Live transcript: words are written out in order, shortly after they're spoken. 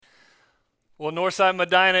Well, Northside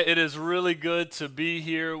Medina, it is really good to be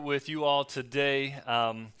here with you all today.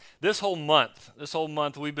 This whole month,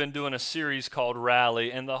 we've been doing a series called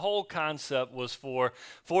Rally, and the whole concept was for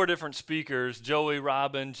four different speakers, Joey,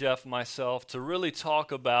 Robin, Jeff, myself, to really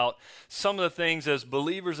talk about some of the things as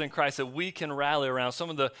believers in Christ that we can rally around,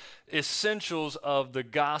 some of the essentials of the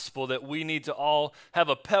gospel that we need to all have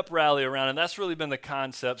a pep rally around, and that's really been the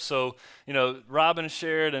concept. So, Robin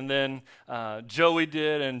shared, and then Joey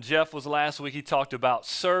did, and Jeff was last week. He talked about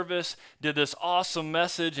service, did this awesome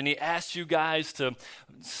message, and he asked you guys to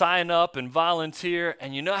sign up and volunteer,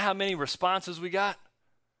 and you know how many responses we got?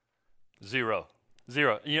 Zero.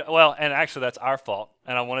 And actually that's our fault,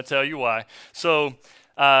 and I want to tell you why. So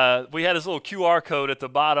we had this little QR code at the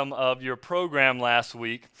bottom of your program last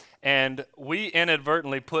week, and we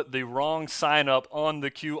inadvertently put the wrong sign up on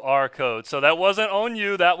the QR code. So that wasn't on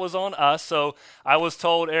you, that was on us. So I was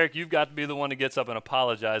told, Eric, you've got to be the one that gets up and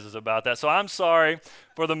apologizes about that. So I'm sorry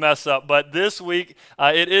for the mess up. But this week,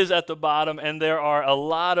 it is at the bottom, and there are a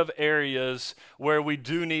lot of areas where we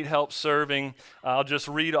do need help serving. I'll just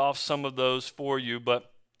read off some of those for you.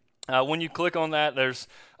 But when you click on that, there's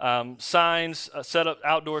signs, set up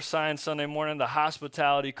outdoor signs Sunday morning, the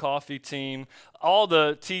hospitality coffee team, all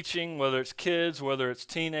the teaching, whether it's kids, whether it's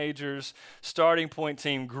teenagers, starting point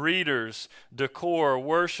team, greeters, decor,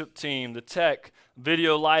 worship team, the tech,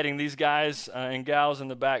 video lighting, these guys and gals in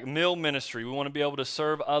the back, meal ministry. We want to be able to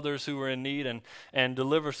serve others who are in need and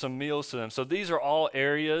deliver some meals to them. So these are all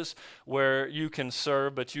areas where you can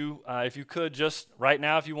serve, but if you could, just right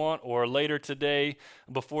now if you want, or later today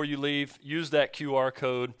before you leave, use that QR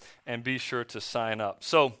code and be sure to sign up.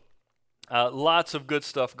 So lots of good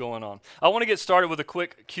stuff going on. I want to get started with a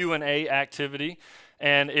quick Q&A activity.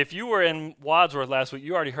 And if you were in Wadsworth last week,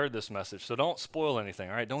 you already heard this message, so don't spoil anything,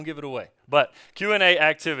 all right? Don't give it away. But Q&A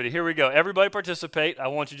activity, here we go. Everybody participate. I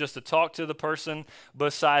want you just to talk to the person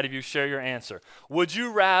beside of you, share your answer. Would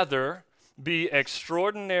you rather be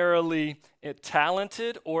extraordinarily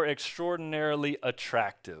talented or extraordinarily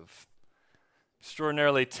attractive?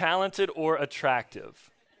 Extraordinarily talented or attractive?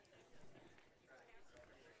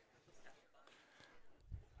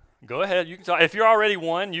 Go ahead. You can talk. If you're already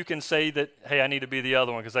one, you can say that, hey, I need to be the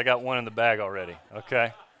other one because I got one in the bag already.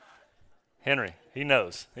 Okay? Henry, he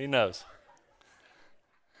knows.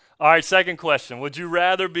 All right, second question. Would you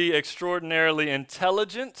rather be extraordinarily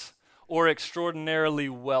intelligent or extraordinarily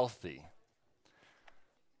wealthy?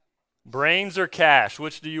 Brains or cash?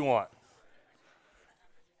 Which do you want?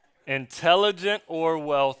 Intelligent or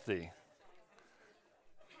wealthy?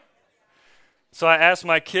 So I asked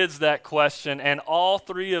my kids that question, and all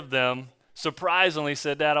three of them surprisingly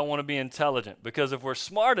said, Dad, I want to be intelligent, because if we're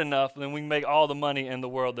smart enough, then we can make all the money in the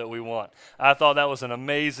world that we want. I thought that was an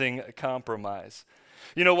amazing compromise.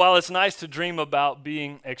 While it's nice to dream about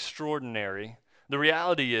being extraordinary, the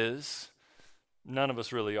reality is none of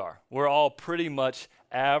us really are. We're all pretty much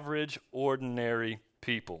average, ordinary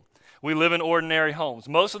people. We live in ordinary homes.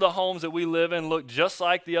 Most of the homes that we live in look just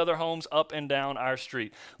like the other homes up and down our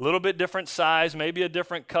street. A little bit different size, maybe a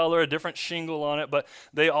different color, a different shingle on it, but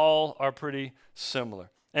they all are pretty similar.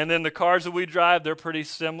 And then the cars that we drive, they're pretty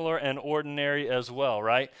similar and ordinary as well,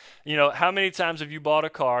 right? How many times have you bought a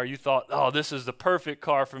car, you thought, oh, this is the perfect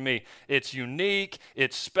car for me. It's unique,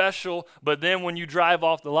 it's special, but then when you drive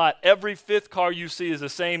off the lot, every fifth car you see is the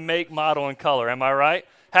same make, model, and color. Am I right?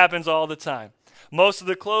 Happens all the time. Most of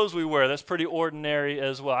the clothes we wear, that's pretty ordinary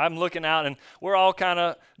as well. I'm looking out, and we're all kind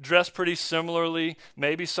of dressed pretty similarly.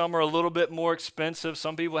 Maybe some are a little bit more expensive.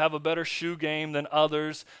 Some people have a better shoe game than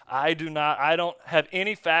others. I do not. I don't have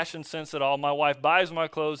any fashion sense at all. My wife buys my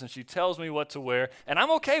clothes, and she tells me what to wear, and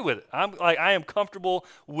I'm okay with it. I am comfortable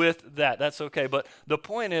with that. That's okay. But the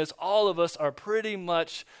point is, all of us are pretty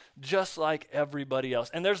much just like everybody else,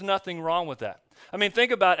 and there's nothing wrong with that. I mean,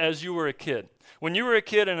 think about as you were a kid. When you were a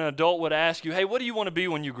kid and an adult would ask you, hey, what do you want to be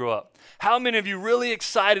when you grow up? How many of you really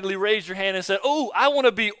excitedly raised your hand and said, oh, I want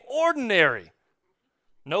to be ordinary?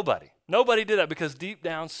 Nobody. Nobody did that, because deep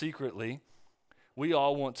down secretly, we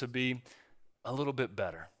all want to be a little bit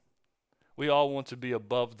better. We all want to be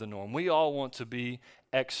above the norm. We all want to be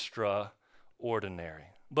extraordinary.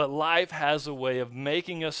 But life has a way of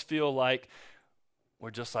making us feel like we're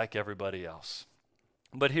just like everybody else.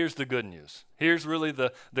 But here's the good news. Here's really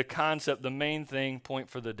the concept, the main point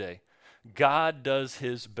for the day. God does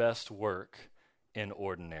his best work in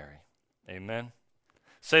ordinary. Amen?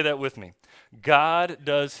 Say that with me. God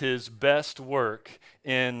does his best work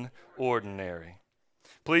in ordinary.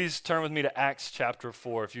 Please turn with me to Acts chapter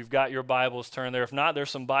 4. If you've got your Bibles, turn there. If not,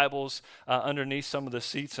 there's some Bibles underneath some of the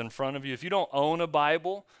seats in front of you. If you don't own a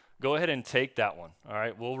Bible, go ahead and take that one, all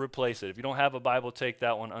right? We'll replace it. If you don't have a Bible, take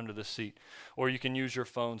that one under the seat, or you can use your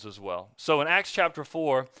phones as well. So in Acts chapter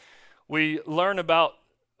 4, we learn about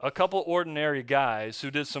a couple ordinary guys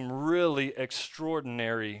who did some really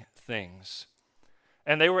extraordinary things.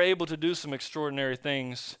 And they were able to do some extraordinary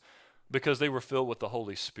things because they were filled with the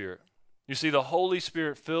Holy Spirit. You see, the Holy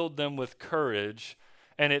Spirit filled them with courage,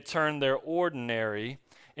 and it turned their ordinary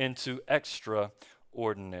into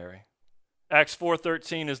extraordinary. Acts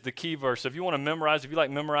 4:13 is the key verse. If you want to memorize, if you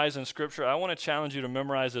like memorizing Scripture, I want to challenge you to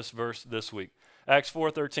memorize this verse this week. Acts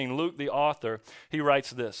 4:13, Luke, the author, he writes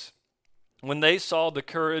this. When they saw the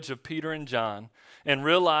courage of Peter and John and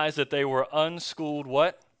realized that they were unschooled,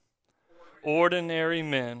 what? Ordinary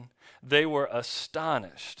men, they were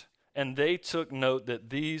astonished, and they took note that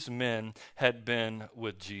these men had been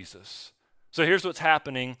with Jesus. So here's what's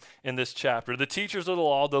happening in this chapter. The teachers of the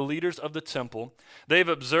law, the leaders of the temple, they've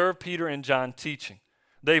observed Peter and John teaching.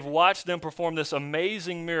 They've watched them perform this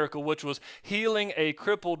amazing miracle, which was healing a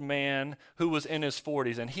crippled man who was in his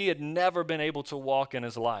 40s, and he had never been able to walk in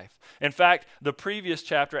his life. In fact, the previous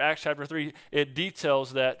chapter, Acts chapter 3, it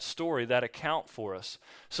details that story, that account for us.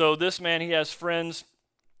 So this man, he has friends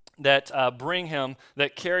that bring him,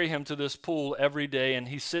 that carry him to this pool every day, and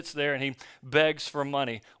he sits there and he begs for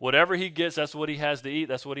money. Whatever he gets, that's what he has to eat,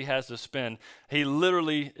 that's what he has to spend. He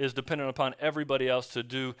literally is dependent upon everybody else to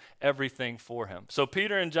do everything for him. So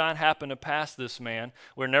Peter and John happen to pass this man.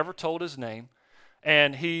 We're never told his name,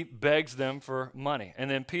 and he begs them for money.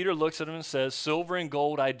 And then Peter looks at him and says, "Silver and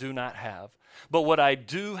gold I do not have, but what I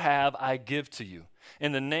do have I give to you.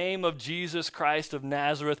 In the name of Jesus Christ of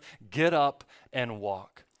Nazareth, get up and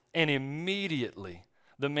walk." And immediately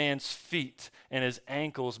the man's feet and his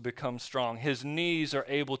ankles become strong. His knees are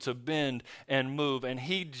able to bend and move. And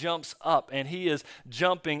he jumps up and he is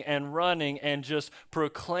jumping and running and just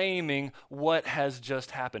proclaiming what has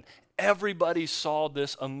just happened. Everybody saw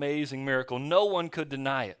this amazing miracle. No one could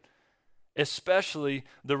deny it, especially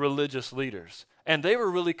the religious leaders. And they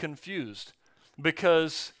were really confused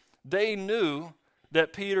because they knew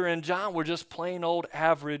that Peter and John were just plain old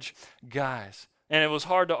average guys. And it was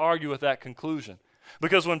hard to argue with that conclusion.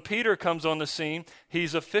 Because when Peter comes on the scene,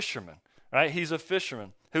 he's a fisherman, right? He's a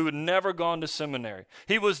fisherman who had never gone to seminary.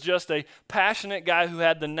 He was just a passionate guy who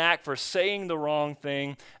had the knack for saying the wrong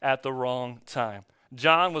thing at the wrong time.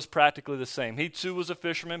 John was practically the same. He too was a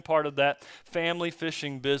fisherman, part of that family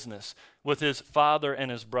fishing business with his father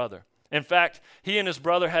and his brother. In fact, he and his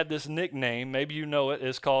brother had this nickname, maybe you know it,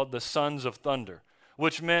 is called the Sons of Thunder,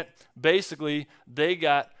 which meant basically they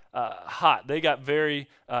got hot. They got very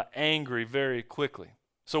angry very quickly.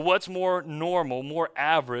 So what's more normal, more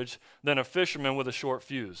average than a fisherman with a short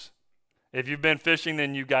fuse? If you've been fishing,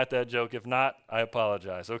 then you got that joke. If not, I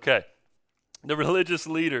apologize. Okay. The religious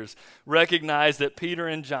leaders recognized that Peter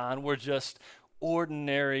and John were just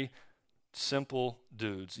ordinary, simple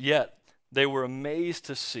dudes. Yet they were amazed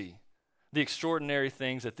to see the extraordinary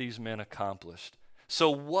things that these men accomplished. So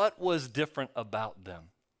what was different about them?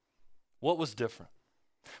 What was different?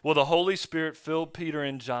 Well, the Holy Spirit filled Peter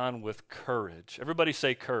and John with courage. Everybody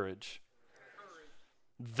say courage.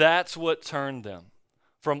 That's what turned them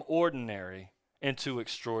from ordinary into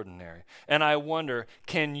extraordinary. And I wonder,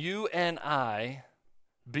 can you and I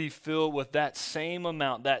be filled with that same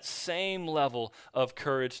amount, that same level of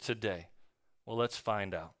courage today? Well, let's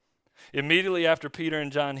find out. Immediately after Peter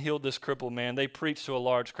and John healed this crippled man, they preached to a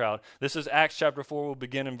large crowd. This is Acts chapter 4. We'll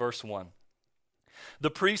begin in verse 1.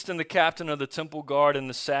 The priest and the captain of the temple guard and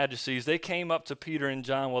the Sadducees, they came up to Peter and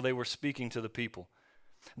John while they were speaking to the people.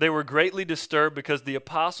 They were greatly disturbed because the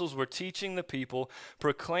apostles were teaching the people,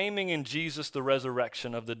 proclaiming in Jesus the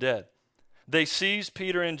resurrection of the dead. They seized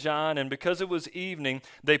Peter and John, and because it was evening,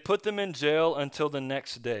 they put them in jail until the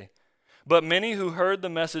next day. But many who heard the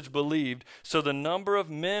message believed, so the number of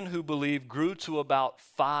men who believed grew to about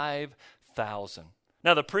 5,000.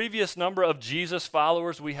 Now, the previous number of Jesus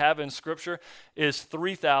followers we have in Scripture is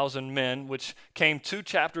 3,000 men, which came 2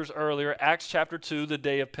 chapters earlier, Acts chapter 2, the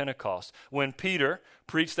day of Pentecost. When Peter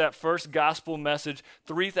preached that first gospel message,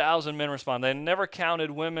 3,000 men responded. They never counted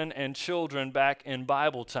women and children back in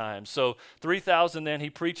Bible times. So 3,000 then, he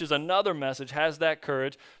preaches another message, has that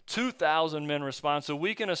courage, 2,000 men respond. So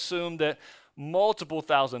we can assume that multiple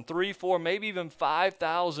thousand, 3, 4, maybe even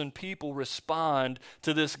 5,000 people respond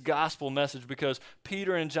to this gospel message because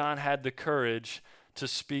Peter and John had the courage to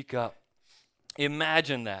speak up.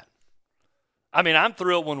 Imagine that. I mean, I'm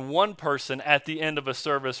thrilled when one person at the end of a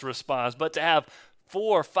service responds, but to have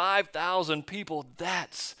 4,000 or 5,000 people,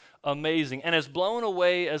 that's amazing. And as blown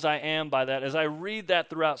away as I am by that, as I read that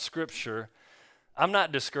throughout Scripture, I'm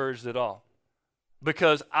not discouraged at all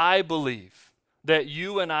because I believe that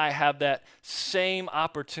you and I have that same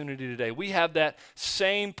opportunity today. We have that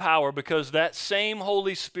same power because that same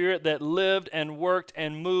Holy Spirit that lived and worked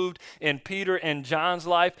and moved in Peter and John's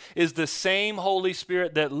life is the same Holy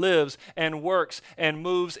Spirit that lives and works and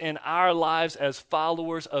moves in our lives as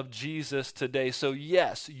followers of Jesus today. So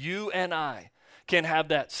yes, you and I can have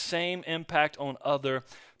that same impact on other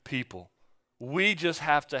people. We just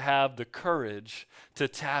have to have the courage to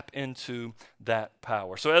tap into that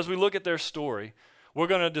power. So as we look at their story, we're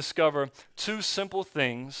going to discover two simple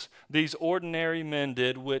things these ordinary men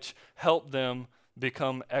did which helped them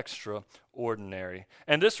become extraordinary.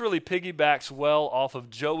 And this really piggybacks well off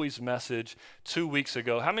of Joey's message 2 weeks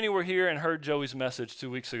ago. How many were here and heard Joey's message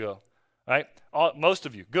 2 weeks ago? Right? Most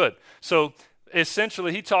of you. Good. So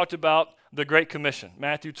essentially he talked about the Great Commission,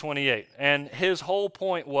 Matthew 28. And his whole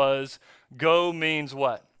point was go means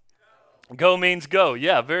what? Go means go.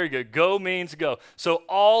 Yeah, very good. Go means go. So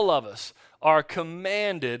all of us are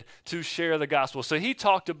commanded to share the gospel. So he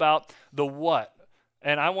talked about the what,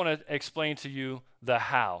 and I want to explain to you the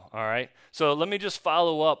how, all right? So let me just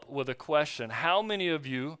follow up with a question. How many of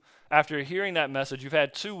you, after hearing that message, you've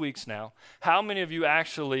had 2 weeks now, how many of you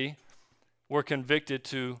actually were convicted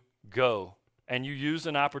to go and you used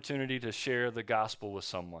an opportunity to share the gospel with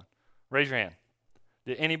someone? Raise your hand.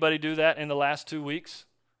 Did anybody do that in the last 2 weeks?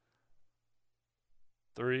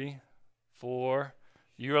 3, 4.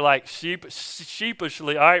 You were like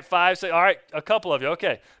sheepishly. All right, 5, 6. All right, a couple of you.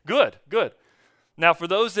 Okay, good. Now, for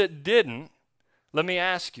those that didn't, let me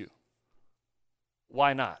ask you,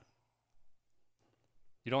 why not?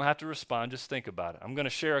 You don't have to respond. Just think about it. I'm going to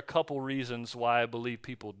share a couple reasons why I believe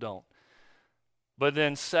people don't. But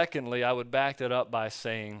then secondly, I would back that up by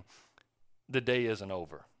saying the day isn't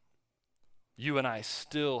over. You and I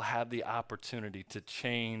still have the opportunity to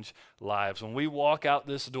change lives. When we walk out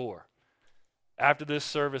this door, after this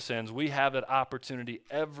service ends, we have that opportunity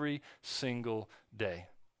every single day.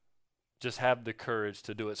 Just have the courage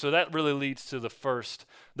to do it. So that really leads to the first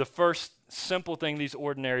simple thing these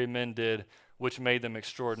ordinary men did, which made them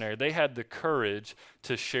extraordinary. They had the courage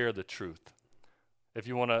to share the truth. If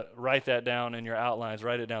you want to write that down in your outlines,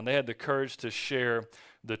 write it down. They had the courage to share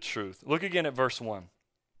the truth. Look again at verse 1.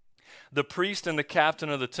 The priest and the captain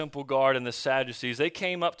of the temple guard and the Sadducees, they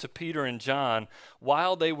came up to Peter and John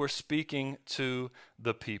while they were speaking to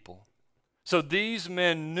the people. So these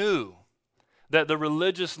men knew that the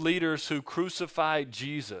religious leaders who crucified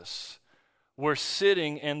Jesus were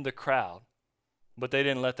sitting in the crowd, but they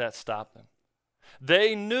didn't let that stop them.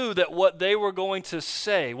 They knew that what they were going to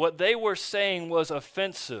say, what they were saying was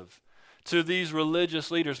offensive to these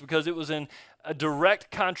religious leaders because it was in a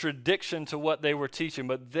direct contradiction to what they were teaching,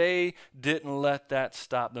 but they didn't let that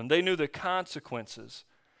stop them. They knew the consequences,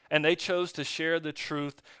 and they chose to share the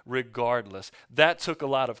truth regardless. That took a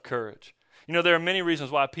lot of courage. You know, there are many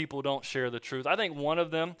reasons why people don't share the truth. I think one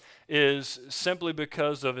of them is simply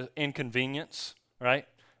because of inconvenience, right?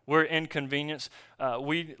 We're inconvenienced.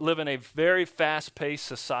 We live in a very fast-paced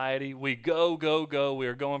society. We go. We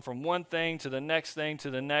are going from one thing to the next,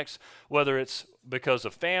 whether it's because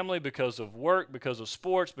of family, because of work, because of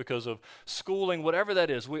sports, because of schooling, whatever that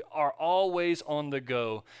is. We are always on the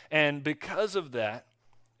go. And because of that,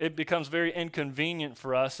 it becomes very inconvenient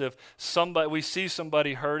for us if we see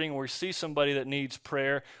somebody hurting, or we see somebody that needs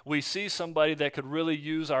prayer, we see somebody that could really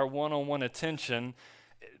use our one-on-one attention,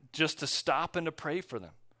 just to stop and to pray for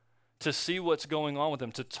them, to see what's going on with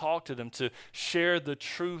them, to talk to them, to share the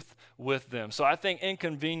truth with them. So I think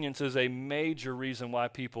inconvenience is a major reason why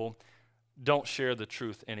people don't share the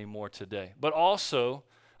truth anymore today. But also,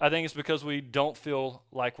 I think it's because we don't feel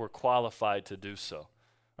like we're qualified to do so.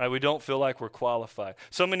 Right? We don't feel like we're qualified.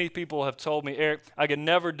 So many people have told me, Eric, I could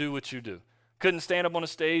never do what you do. Couldn't stand up on a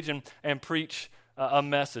stage and preach a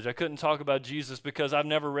message. I couldn't talk about Jesus because I've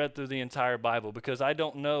never read through the entire Bible, because I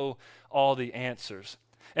don't know all the answers.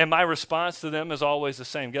 And my response to them is always the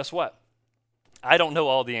same. Guess what? I don't know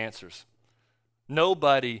all the answers.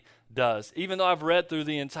 Nobody does. Even though I've read through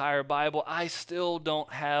the entire Bible, I still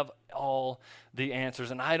don't have all the answers,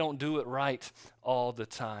 and I don't do it right all the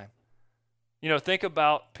time. You know, think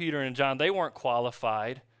about Peter and John. They weren't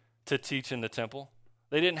qualified to teach in the temple.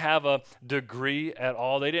 They didn't have a degree at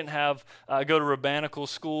all. They didn't have go to rabbinical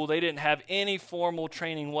school. They didn't have any formal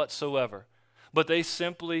training whatsoever. But they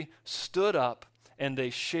simply stood up and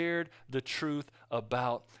they shared the truth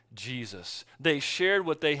about Jesus. They shared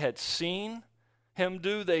what they had seen him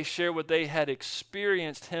do. They shared what they had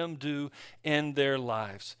experienced him do in their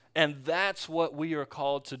lives. And that's what we are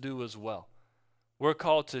called to do as well. We're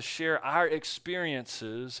called to share our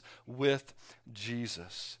experiences with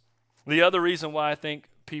Jesus. The other reason why I think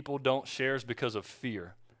people don't share is because of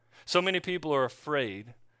fear. So many people are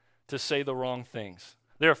afraid to say the wrong things.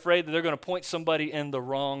 They're afraid that they're going to point somebody in the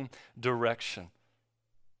wrong direction.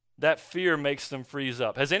 That fear makes them freeze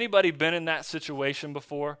up. Has anybody been in that situation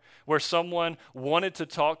before where someone wanted to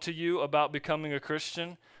talk to you about becoming a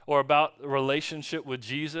Christian or about a relationship with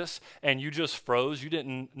Jesus and you just froze? You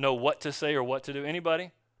didn't know what to say or what to do.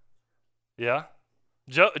 Anybody? Yeah?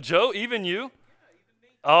 Joe, even you? Yeah, even me.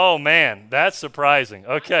 Oh, man, that's surprising.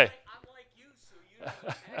 Okay. I'm like you, so you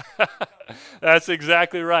know. That's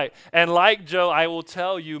exactly right. And like Joe, I will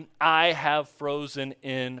tell you, I have frozen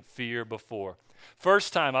in fear before.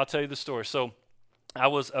 First time, I'll tell you the story. So I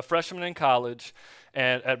was a freshman in college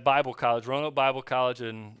at Bible College, Roanoke Bible College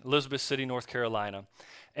in Elizabeth City, North Carolina.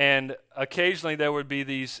 And occasionally there would be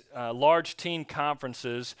these large teen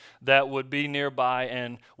conferences that would be nearby,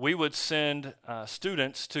 and we would send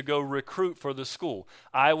students to go recruit for the school.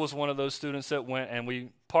 I was one of those students that went, and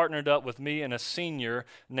we partnered up with me and a senior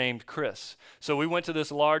named Chris. So we went to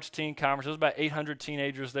this large teen conference. There was about 800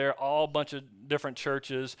 teenagers there, all a bunch of different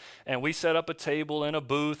churches, and we set up a table in a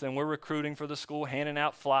booth, and we're recruiting for the school, handing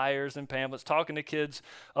out flyers and pamphlets, talking to kids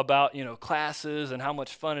about, classes and how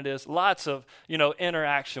much fun it is. Lots of,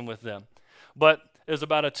 interaction with them. But it was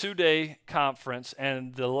about a 2-day conference,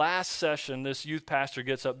 and the last session, this youth pastor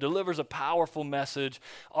gets up, delivers a powerful message,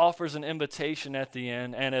 offers an invitation at the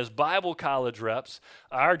end, and as Bible college reps,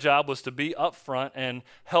 our job was to be up front and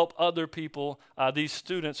help other people, these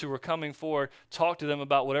students who were coming forward, talk to them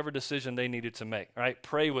about whatever decision they needed to make, right?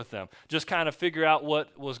 Pray with them. Just kind of figure out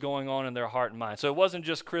what was going on in their heart and mind. So it wasn't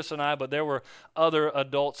just Chris and I, but there were other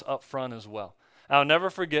adults up front as well. I'll never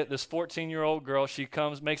forget this 14-year-old girl. She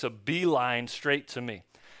comes, makes a beeline straight to me.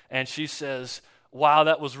 And she says, wow,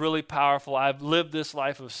 that was really powerful. I've lived this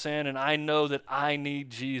life of sin, and I know that I need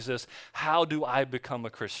Jesus. How do I become a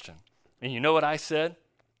Christian? And you know what I said?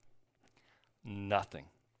 Nothing.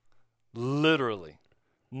 Literally.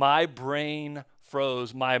 My brain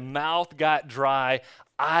froze. My mouth got dry.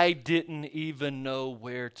 I didn't even know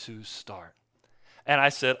where to start. And I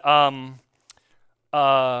said,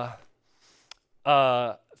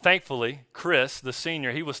 thankfully, Chris, the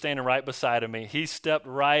senior, he was standing right beside of me. He stepped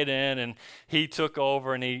right in and he took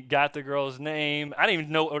over and he got the girl's name. I didn't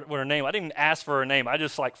even know what her name. I didn't even ask for her name. I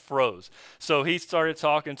just froze. So he started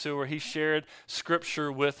talking to her. He shared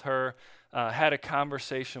scripture with her, had a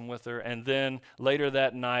conversation with her, and then later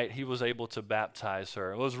that night he was able to baptize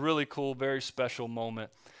her. It was really cool, very special moment.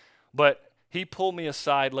 But he pulled me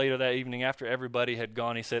aside later that evening after everybody had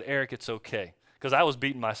gone. He said, Eric, it's okay. Because I was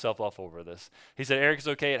beating myself up over this. He said, Eric, it's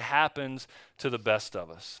okay. It happens to the best of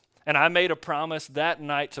us. And I made a promise that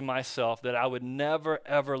night to myself that I would never,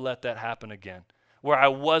 ever let that happen again, where I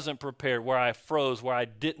wasn't prepared, where I froze, where I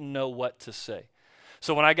didn't know what to say.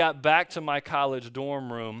 So when I got back to my college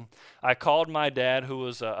dorm room, I called my dad, who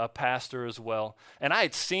was a pastor as well, and I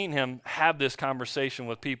had seen him have this conversation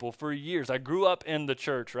with people for years. I grew up in the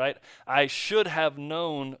church, right? I should have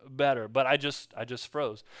known better, but I just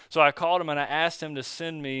froze. So I called him and I asked him to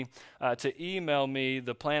send me, to email me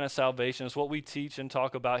the plan of salvation. It's what we teach and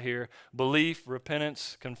talk about here: belief,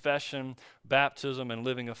 repentance, confession, baptism, and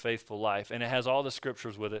living a faithful life. And it has all the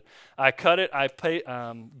scriptures with it. I cut it,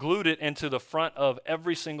 glued it into the front of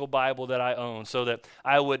every single Bible that I own so that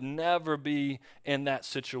I would never be in that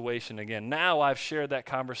situation again. Now I've shared that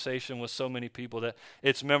conversation with so many people that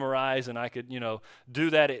it's memorized, and I could, do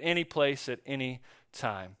that at any place at any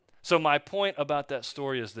time. So my point about that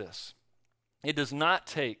story is this: it does not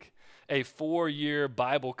take a 4-year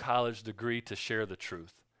Bible college degree to share the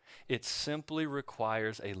truth. It simply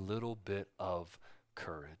requires a little bit of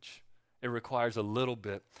courage. It requires a little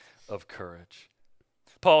bit of courage.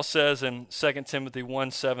 Paul says in 2 Timothy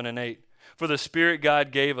 1:7-8, "For the Spirit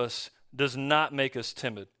God gave us does not make us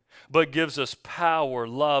timid, but gives us power,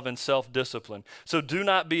 love, and self-discipline. So do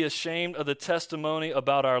not be ashamed of the testimony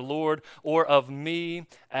about our Lord or of me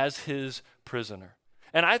as his prisoner."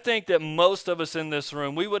 And I think that most of us in this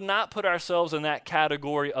room, we would not put ourselves in that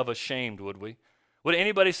category of ashamed, would we? Would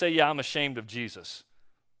anybody say, yeah, I'm ashamed of Jesus?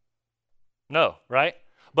 No, right?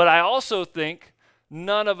 But I also think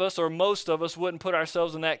none of us or most of us wouldn't put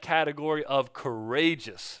ourselves in that category of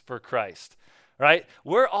courageous for Christ, right?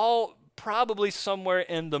 We're all probably somewhere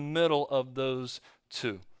in the middle of those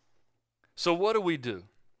two. So what do?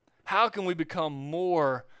 How can we become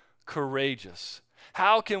more courageous?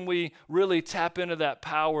 How can we really tap into that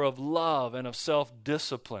power of love and of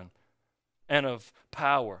self-discipline and of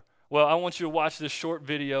power? Well, I want you to watch this short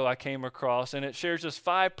video I came across, and it shares just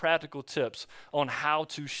 5 practical tips on how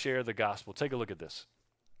to share the gospel. Take a look at this.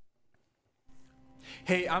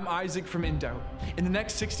 Hey, I'm Isaac from In Doubt. In the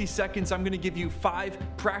next 60 seconds, I'm going to give you 5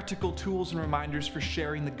 practical tools and reminders for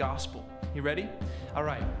sharing the gospel. You ready? All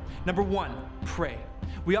right. Number 1, pray.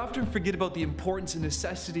 We often forget about the importance and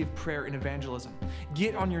necessity of prayer in evangelism.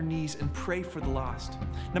 Get on your knees and pray for the lost.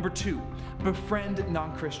 Number 2, befriend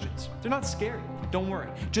non-Christians. They're not scary. Don't worry.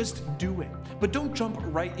 Just do it. But don't jump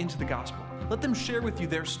right into the gospel. Let them share with you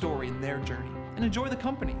their story and their journey, and enjoy the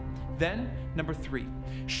company. Then, number 3,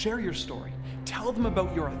 share your story. Tell them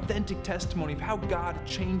about your authentic testimony of how God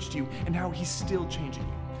changed you and how He's still changing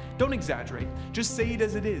you. Don't exaggerate, just say it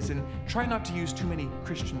as it is and try not to use too many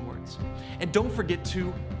Christian words. And don't forget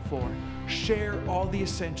to, 4, share all the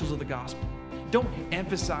essentials of the gospel. Don't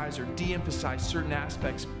emphasize or de-emphasize certain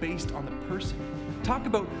aspects based on the person. Talk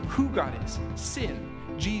about who God is, sin,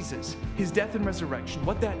 Jesus, His death and resurrection,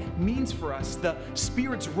 what that means for us, the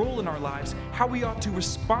Spirit's role in our lives, how we ought to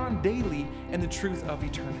respond daily, and the truth of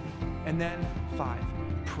eternity. And then 5,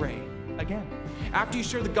 pray again. After you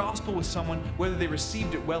share the gospel with someone, whether they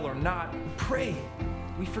received it well or not, pray.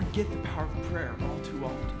 We forget the power of prayer all too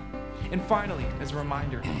often. And finally, as a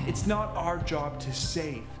reminder, it's not our job to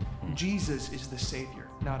save. Jesus is the Savior,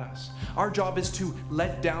 not us. Our job is to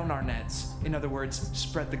let down our nets. In other words,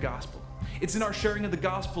 spread the gospel. It's in our sharing of the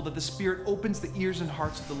gospel that the Spirit opens the ears and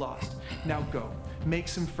hearts of the lost. Now go, make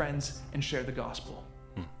some friends, and share the gospel.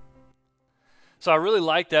 So I really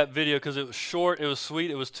liked that video because it was short, it was sweet,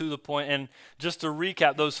 it was to the point. And just to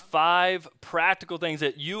recap, those 5 practical things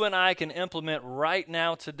that you and I can implement right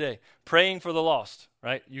now today. Praying for the lost,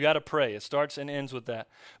 right? You got to pray. It starts and ends with that.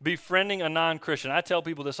 Befriending a non-Christian. I tell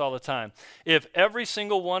people this all the time. If every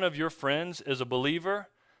single one of your friends is a believer,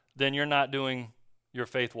 then you're not doing your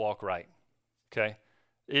faith walk right, okay?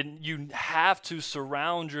 You have to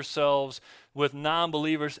surround yourselves with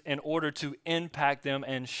non-believers in order to impact them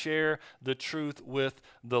and share the truth with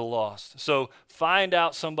the lost. So find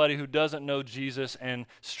out somebody who doesn't know Jesus and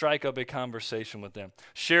strike up a conversation with them.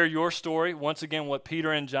 Share your story. Once again, what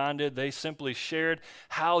Peter and John did, they simply shared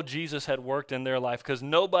how Jesus had worked in their life, because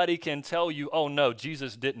nobody can tell you, oh no,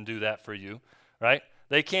 Jesus didn't do that for you, right?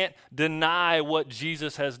 They can't deny what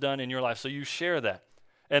Jesus has done in your life. So you share that.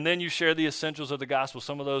 And then you share the essentials of the gospel,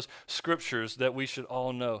 some of those scriptures that we should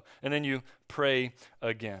all know. And then you pray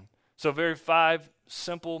again. So 5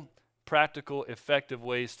 simple, practical, effective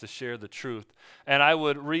ways to share the truth. And I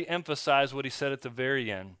would re-emphasize what he said at the very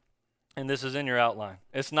end. And this is in your outline.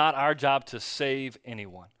 It's not our job to save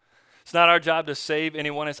anyone. It's not our job to save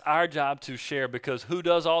anyone. It's our job to share, because who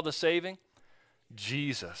does all the saving?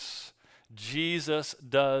 Jesus. Jesus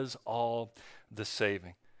does all the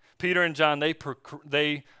saving. Peter and John,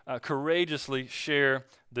 they courageously share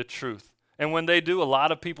the truth. And when they do, a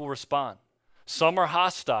lot of people respond. Some are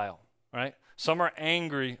hostile, right? Some are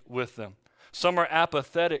angry with them. Some are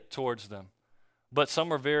apathetic towards them. But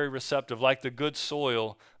some are very receptive, like the good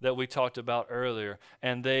soil that we talked about earlier,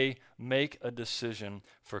 and they make a decision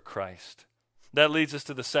for Christ. That leads us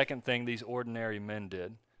to the second thing these ordinary men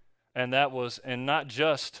did, and that was, and not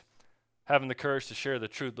just having the courage to share the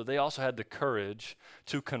truth, but they also had the courage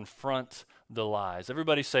to confront the lies.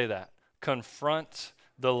 Everybody say that. Confront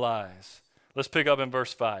the lies. Let's pick up in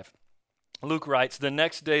verse 5. Luke writes, the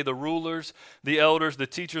next day the rulers, the elders, the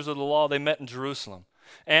teachers of the law, they met in Jerusalem.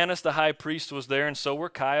 Annas the high priest was there, and so were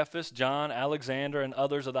Caiaphas, John, Alexander, and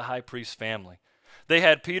others of the high priest's family. They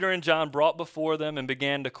had Peter and John brought before them and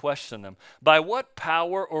began to question them. By what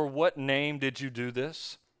power or what name did you do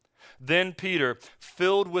this? Then Peter,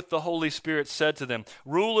 filled with the Holy Spirit, said to them,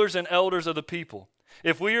 rulers and elders of the people,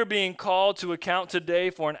 if we are being called to account today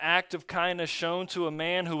for an act of kindness shown to a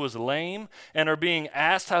man who was lame and are being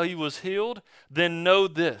asked how he was healed, then know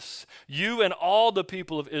this, you and all the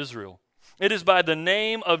people of Israel. It is by the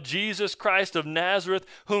name of Jesus Christ of Nazareth,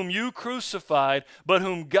 whom you crucified, but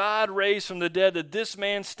whom God raised from the dead, that this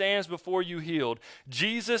man stands before you healed.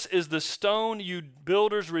 Jesus is the stone you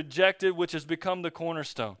builders rejected, which has become the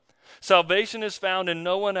cornerstone. Salvation is found in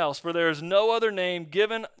no one else, for there is no other name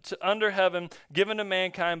given under heaven, given to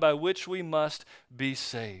mankind, by which we must be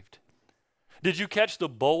saved. Did you catch the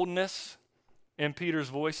boldness in Peter's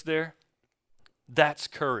voice there? That's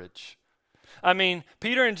courage. I mean,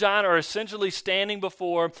 Peter and John are essentially standing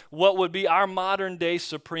before what would be our modern day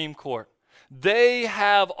Supreme Court. They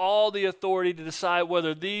have all the authority to decide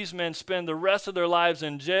whether these men spend the rest of their lives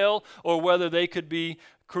in jail or whether they could be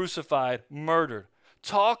crucified, murdered.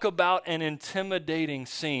 Talk about an intimidating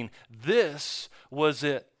scene. This was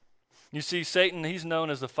it. You see, Satan, he's known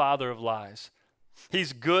as the father of lies.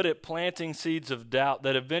 He's good at planting seeds of doubt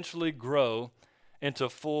that eventually grow into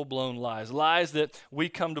full-blown lies. Lies that we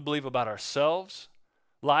come to believe about ourselves.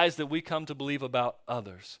 Lies that we come to believe about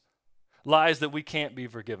others. lies that we can't be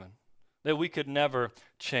forgiven, that we could never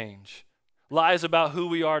change, lies about who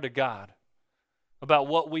we are to God, about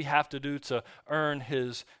what we have to do to earn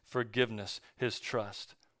his forgiveness, his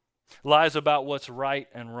trust, lies about what's right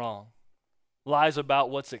and wrong, lies about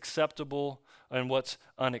what's acceptable and what's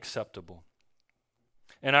unacceptable.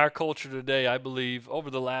 In our culture today, I believe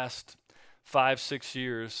over the last 5-6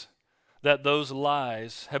 years, that those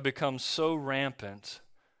lies have become so rampant,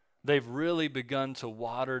 they've really begun to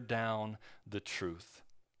water down the truth.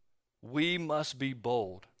 We must be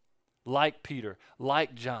bold, like Peter,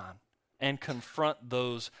 like John, and confront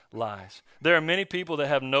those lies. There are many people that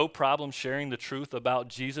have no problem sharing the truth about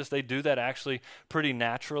Jesus. They do that actually pretty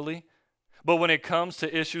naturally. But when it comes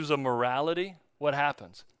to issues of morality, what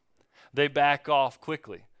happens? They back off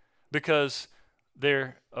quickly because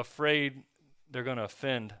they're afraid they're going to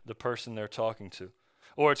offend the person they're talking to,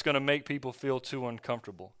 or it's going to make people feel too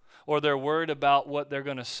uncomfortable, or they're worried about what they're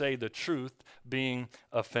going to say, the truth being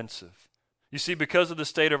offensive. You see, because of the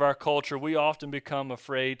state of our culture, we often become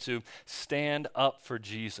afraid to stand up for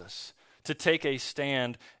Jesus, to take a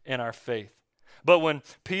stand in our faith. But when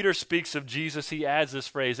Peter speaks of Jesus, he adds this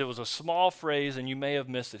phrase. It was a small phrase, and you may have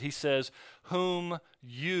missed it. He says, "Whom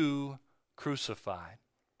you crucified.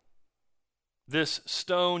 This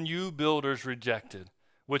stone you builders rejected,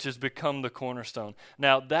 which has become the cornerstone."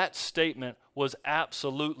 Now, that statement was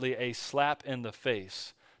absolutely a slap in the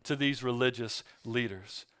face to these religious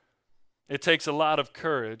leaders. It takes a lot of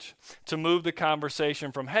courage to move the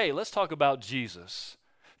conversation from, hey, let's talk about Jesus,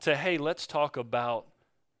 to, hey, let's talk about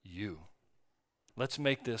you. Let's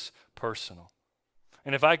make this personal.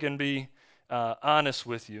 And if I can be honest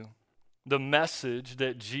with you, the message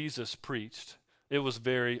that Jesus preached, it was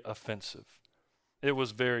very offensive. It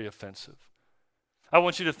was very offensive. I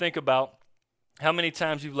want you to think about how many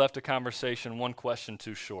times you've left a conversation one question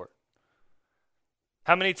too short.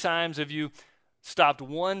 How many times have you stopped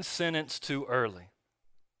one sentence too early?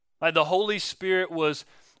 Like the Holy Spirit was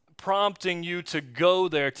prompting you to go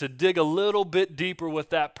there, to dig a little bit deeper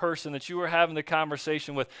with that person that you were having the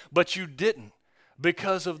conversation with, but you didn't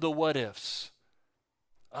because of the what ifs.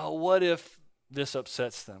 Oh, what if this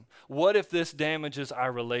upsets them? What if this damages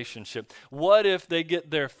our relationship? What if they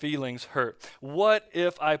get their feelings hurt? What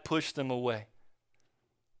if I push them away?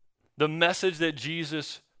 The message that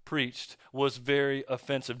Jesus preached was very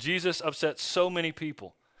offensive. Jesus upset so many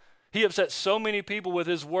people. He upset so many people with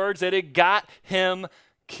his words that it got him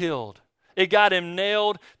killed. It got him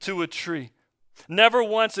nailed to a tree. Never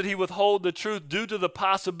once did he withhold the truth due to the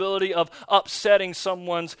possibility of upsetting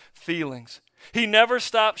someone's feelings. He never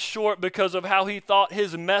stopped short because of how he thought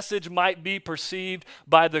his message might be perceived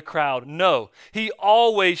by the crowd. No, he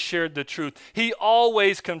always shared the truth. He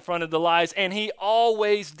always confronted the lies, and he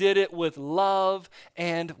always did it with love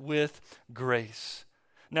and with grace.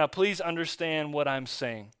 Now, please understand what I'm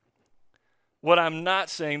saying. What I'm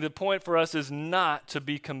not saying, the point for us is not to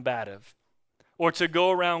be combative or to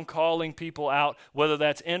go around calling people out, whether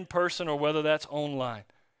that's in person or whether that's online,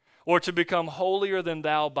 or to become holier than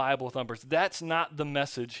thou Bible thumpers. That's not the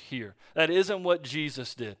message here. That isn't what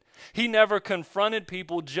Jesus did. He never confronted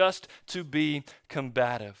people just to be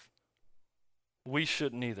combative. We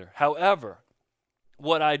shouldn't either. However,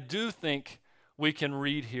 what I do think we can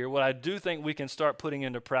read here, what I do think we can start putting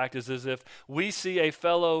into practice is if we see a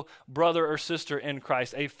fellow brother or sister in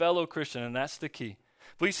Christ, a fellow Christian, and that's the key.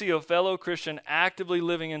 If we see a fellow Christian actively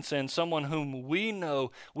living in sin, someone whom we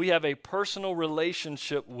know we have a personal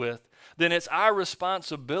relationship with, then it's our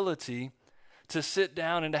responsibility to sit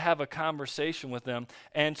down and to have a conversation with them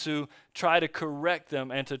and to try to correct them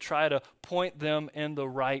and to try to point them in the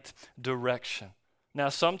right direction. Now,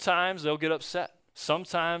 sometimes they'll get upset.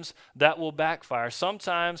 Sometimes that will backfire.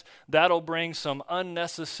 Sometimes that'll bring some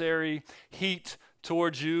unnecessary heat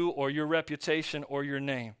towards you or your reputation or your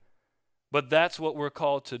name. But that's what we're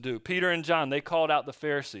called to do. Peter and John, they called out the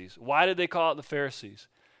Pharisees. Why did they call out the Pharisees?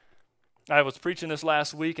 I was preaching this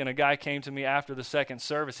last week, and a guy came to me after the second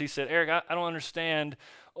service. He said, Eric, I don't understand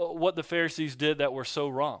what the Pharisees did that were so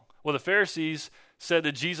wrong. Well, the Pharisees said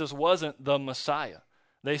that Jesus wasn't the Messiah.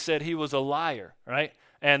 They said he was a liar, right?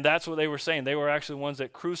 And that's what they were saying. They were actually the ones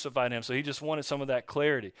that crucified him. So he just wanted some of that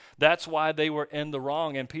clarity. That's why they were in the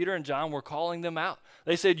wrong. And Peter and John were calling them out.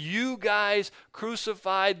 They said, you guys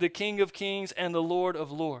crucified the King of Kings and the Lord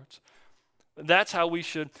of Lords. That's how we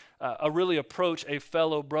should really approach a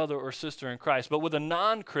fellow brother or sister in Christ. But with a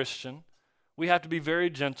non-Christian, we have to be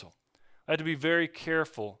very gentle. We have to be very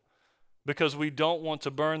careful because we don't want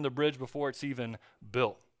to burn the bridge before it's even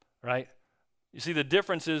built, right? You see, the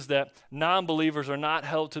difference is that non-believers are not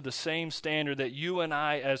held to the same standard that you and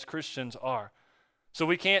I as Christians are. So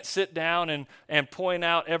we can't sit down and point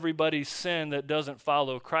out everybody's sin that doesn't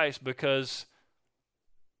follow Christ because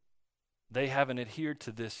they haven't adhered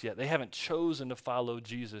to this yet. They haven't chosen to follow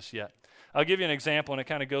Jesus yet. I'll give you an example, and it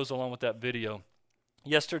kind of goes along with that video.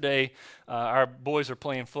 Yesterday, our boys are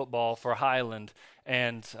playing football for Highland,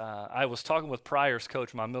 and I was talking with Pryor's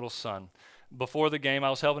coach, my middle son. Before the game, I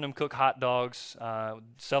was helping him cook hot dogs,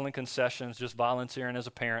 selling concessions, just volunteering as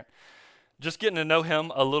a parent. Just getting to know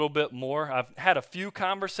him a little bit more. I've had a few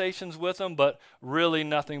conversations with him, but really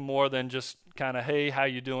nothing more than just kind of, hey, how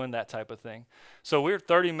you doing, that type of thing. So we're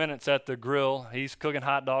 30 minutes at the grill. He's cooking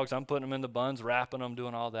hot dogs. I'm putting them in the buns, wrapping them,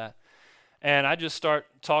 doing all that. And I just start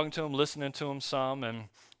talking to him, listening to him some,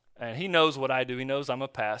 and he knows what I do. He knows I'm a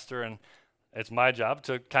pastor, and it's my job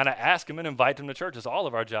to kind of ask him and invite him to church. It's all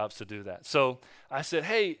of our jobs to do that. So I said,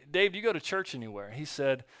 hey, Dave, do you go to church anywhere? He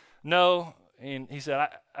said, no. And he said,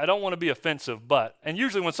 I don't want to be offensive, but, and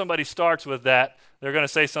usually when somebody starts with that, they're going to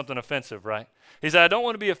say something offensive, right? He said, I don't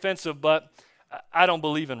want to be offensive, but I don't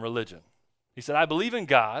believe in religion. He said, I believe in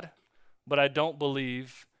God, but I don't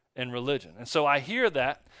believe in religion. And so I hear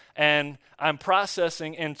that, and I'm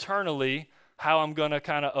processing internally how I'm going to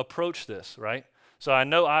kind of approach this, right? So I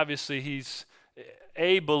know obviously he's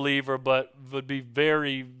a believer, but would be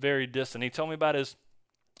very, very distant. He told me about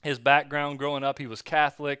his background growing up. He was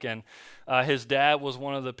Catholic, and his dad was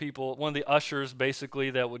one of the ushers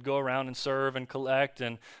basically that would go around and serve and collect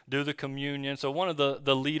and do the communion. So one of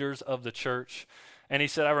the leaders of the church. And he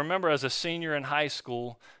said, I remember as a senior in high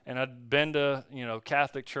school, and I'd been to,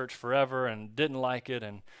 Catholic church forever and didn't like it.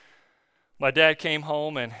 And my dad came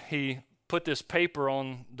home and he put this paper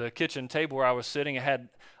on the kitchen table where I was sitting. It had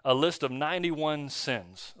a list of 91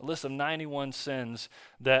 sins,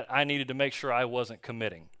 that I needed to make sure I wasn't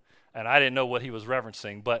committing. And I didn't know what he was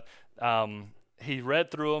referencing, but he read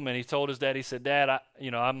through them and he told his dad, he said, Dad,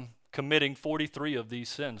 I'm committing 43 of these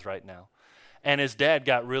sins right now. And his dad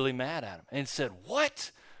got really mad at him and said,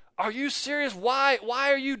 what? Are you serious? Why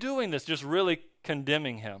are you doing this? Just really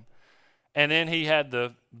condemning him. And then he had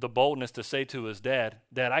the boldness to say to his dad,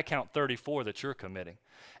 Dad, I count 34 that you're committing.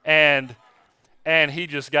 And he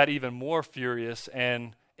just got even more furious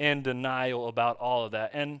and in denial about all of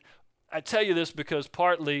that. And I tell you this because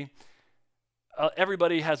partly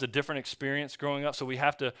everybody has a different experience growing up, so we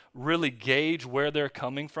have to really gauge where they're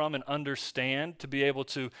coming from and understand to be able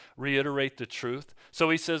to reiterate the truth. So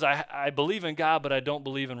he says, I believe in God, but I don't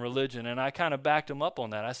believe in religion. And I kind of backed him up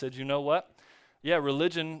on that. I said, you know what? Yeah,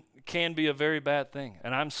 religion can be a very bad thing.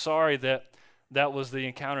 And I'm sorry that was the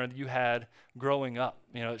encounter that you had growing up.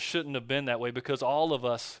 It shouldn't have been that way because all of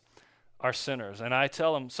us are sinners. And I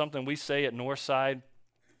tell them something we say at Northside.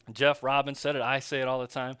 Jeff Robbins said it. I say it all the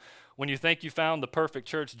time. When you think you found the perfect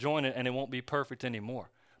church, join it and it won't be perfect anymore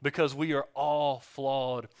because we are all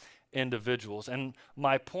flawed individuals. And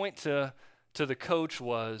my point to the coach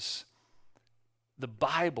was the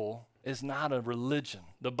Bible is not a religion.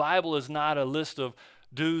 The Bible is not a list of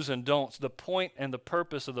do's and don'ts. The point and the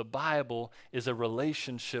purpose of the Bible is a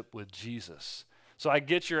relationship with Jesus. So I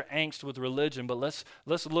get your angst with religion, but let's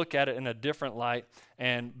look at it in a different light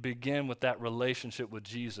and begin with that relationship with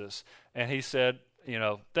Jesus. And he said,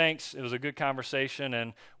 thanks. It was a good conversation,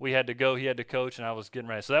 and we had to go. He had to coach, and I was getting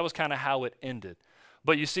ready. So that was kind of how it ended.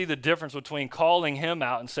 But you see the difference between calling him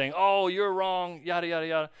out and saying, oh, you're wrong, yada, yada,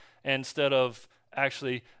 yada, instead of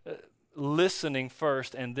actually listening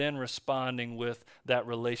first and then responding with that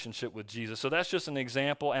relationship with Jesus. So that's just an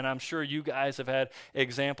example, and I'm sure you guys have had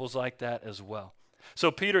examples like that as well.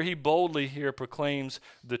 So Peter, he boldly here proclaims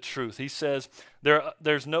the truth. He says,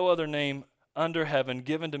 there's no other name under heaven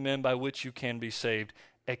given to men by which you can be saved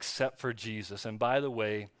except for Jesus. And by the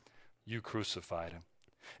way, you crucified him.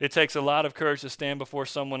 It takes a lot of courage to stand before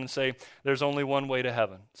someone and say, there's only one way to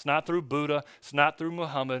heaven. It's not through Buddha. It's not through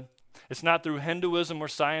Muhammad. It's not through Hinduism or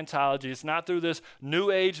Scientology. It's not through this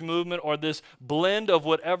New Age movement or this blend of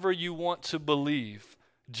whatever you want to believe.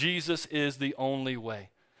 Jesus is the only way.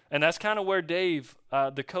 And that's kind of where Dave,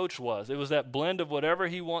 the coach, was. It was that blend of whatever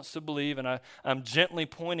he wants to believe, and I'm gently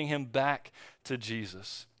pointing him back to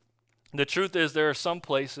Jesus. The truth is there are some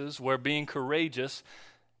places where being courageous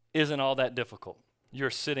isn't all that difficult. You're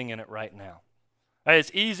sitting in it right now.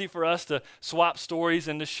 It's easy for us to swap stories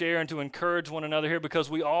and to share and to encourage one another here because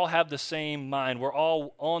we all have the same mind. We're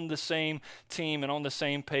all on the same team and on the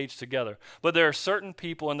same page together. But there are certain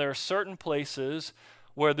people and there are certain places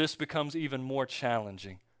where this becomes even more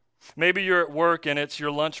challenging. Maybe you're at work and it's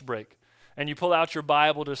your lunch break and you pull out your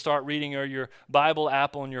Bible to start reading or your Bible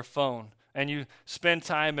app on your phone and you spend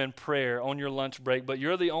time in prayer on your lunch break, but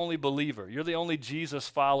you're the only believer. You're the only Jesus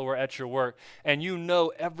follower at your work, and you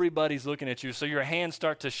know everybody's looking at you, so your hands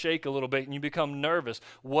start to shake a little bit, and you become nervous.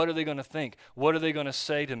 What are they going to think? What are they going to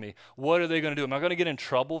say to me? What are they going to do? Am I going to get in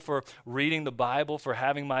trouble for reading the Bible, for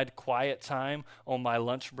having my quiet time on my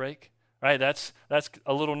lunch break? Right, that's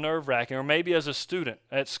a little nerve-wracking. Or maybe as a student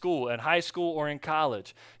at school, at high school or in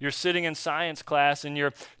college, you're sitting in science class and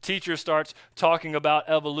your teacher starts talking about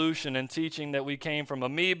evolution and teaching that we came from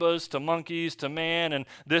amoebas to monkeys to man, and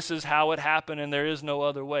this is how it happened and there is no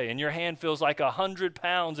other way. And your hand feels like 100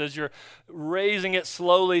 pounds as you're raising it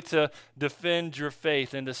slowly to defend your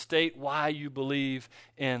faith and to state why you believe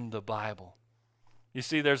in the Bible. You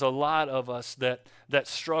see, there's a lot of us that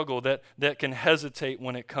struggle, that can hesitate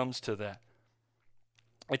when it comes to that.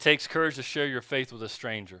 It takes courage to share your faith with a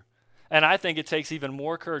stranger. And I think it takes even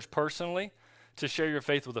more courage personally to share your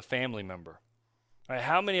faith with a family member. All right,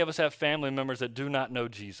 how many of us have family members that do not know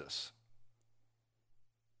Jesus?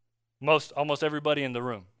 Almost everybody in the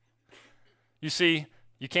room. You see,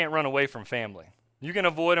 you can't run away from family. You can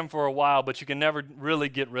avoid them for a while, but you can never really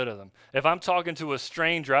get rid of them. If I'm talking to a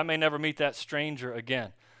stranger, I may never meet that stranger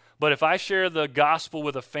again. But if I share the gospel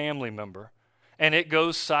with a family member and it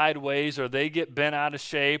goes sideways, or they get bent out of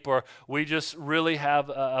shape, or we just really have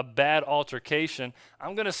a bad altercation,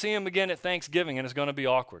 I'm going to see them again at Thanksgiving, and it's going to be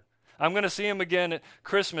awkward. I'm going to see them again at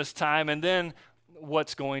Christmas time, and then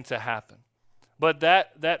what's going to happen? But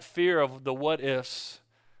that fear of the what ifs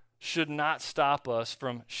should not stop us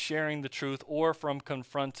from sharing the truth or from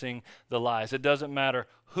confronting the lies. It doesn't matter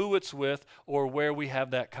who it's with or where we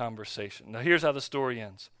have that conversation. Now, here's how the story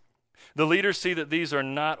ends. The leaders see that these are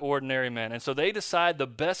not ordinary men, and so they decide the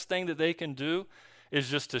best thing that they can do is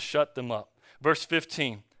just to shut them up. Verse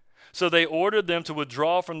 15. So they ordered them to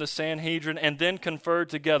withdraw from the Sanhedrin and then conferred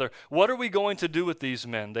together. What are we going to do with these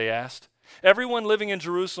men? They asked. Everyone living in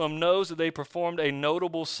Jerusalem knows that they performed a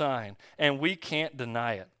notable sign, and we can't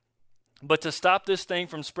deny it. But to stop this thing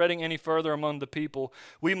from spreading any further among the people,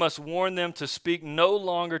 we must warn them to speak no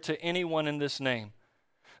longer to anyone in this name.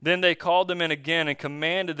 Then they called them in again and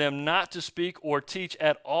commanded them not to speak or teach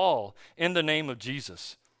at all in the name of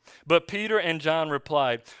Jesus. But Peter and John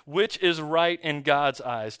replied, "Which is right in God's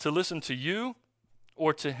eyes, to listen to you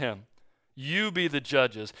or to him? You be the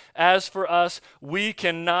judges. As for us, we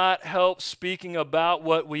cannot help speaking about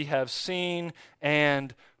what we have seen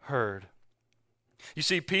and heard." You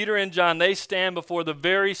see, Peter and John, they stand before the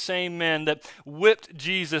very same men that whipped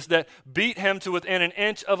Jesus, that beat him to within an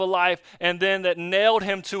inch of a life, and then that nailed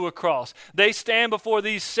him to a cross. They stand before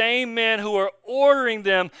these same men who are ordering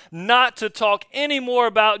them not to talk any more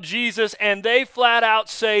about Jesus, and they flat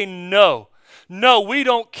out say no. No, we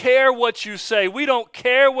don't care what you say. We don't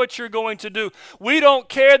care what you're going to do. We don't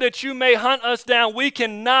care that you may hunt us down. We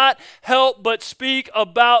cannot help but speak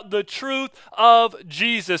about the truth of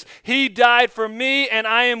Jesus. He died for me, and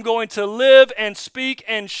I am going to live and speak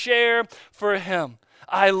and share for him.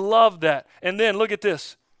 I love that. And then look at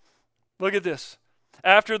this. Look at this.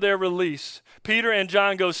 After their release, Peter and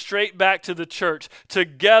John go straight back to the church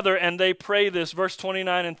together, and they pray this, verse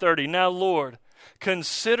 29 and 30. Now, Lord,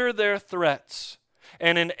 consider their threats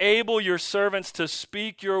and enable your servants to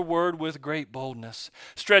speak your word with great boldness.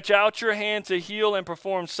 Stretch out your hand to heal and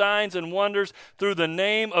perform signs and wonders through the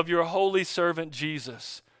name of your holy servant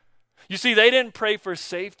Jesus. You see, they didn't pray for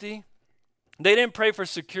safety. They didn't pray for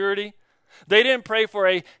security. They didn't pray for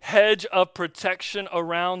a hedge of protection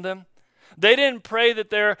around them. They didn't pray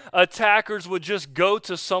that their attackers would just go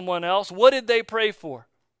to someone else. What did they pray for?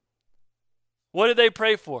 What did they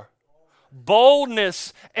pray for?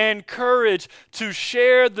 Boldness and courage to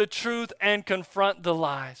share the truth and confront the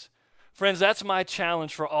lies. Friends, that's my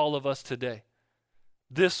challenge for all of us today.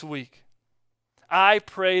 This week, I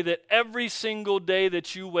pray that every single day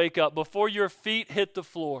that you wake up, before your feet hit the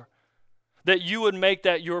floor, that you would make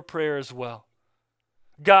that your prayer as well.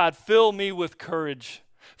 God, fill me with courage.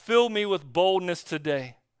 Fill me with boldness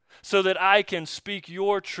today so that I can speak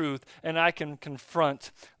your truth and I can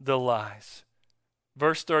confront the lies.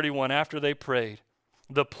 Verse 31, after they prayed,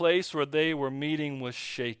 the place where they were meeting was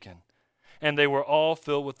shaken, and they were all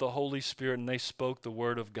filled with the Holy Spirit, and they spoke the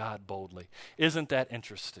word of God boldly. Isn't that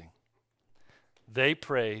interesting? They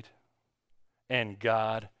prayed, and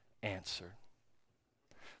God answered.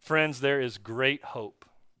 Friends, there is great hope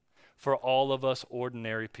for all of us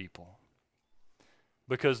ordinary people,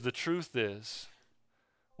 because the truth is,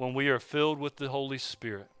 when we are filled with the Holy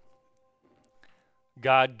Spirit,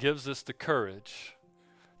 God gives us the courage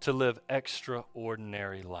to live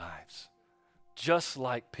extraordinary lives. Just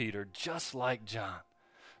like Peter, just like John,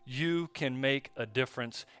 you can make a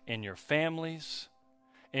difference in your families,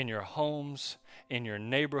 in your homes, in your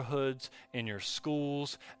neighborhoods, in your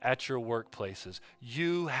schools, at your workplaces.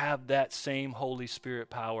 You have that same Holy Spirit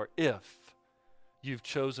power if you've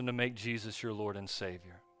chosen to make Jesus your Lord and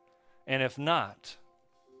Savior. And if not,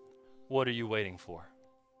 what are you waiting for?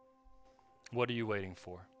 What are you waiting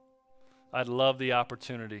for? I'd love the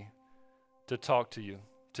opportunity to talk to you,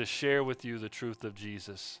 to share with you the truth of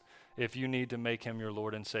Jesus if you need to make him your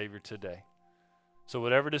Lord and Savior today. So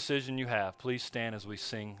whatever decision you have, please stand as we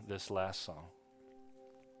sing this last song.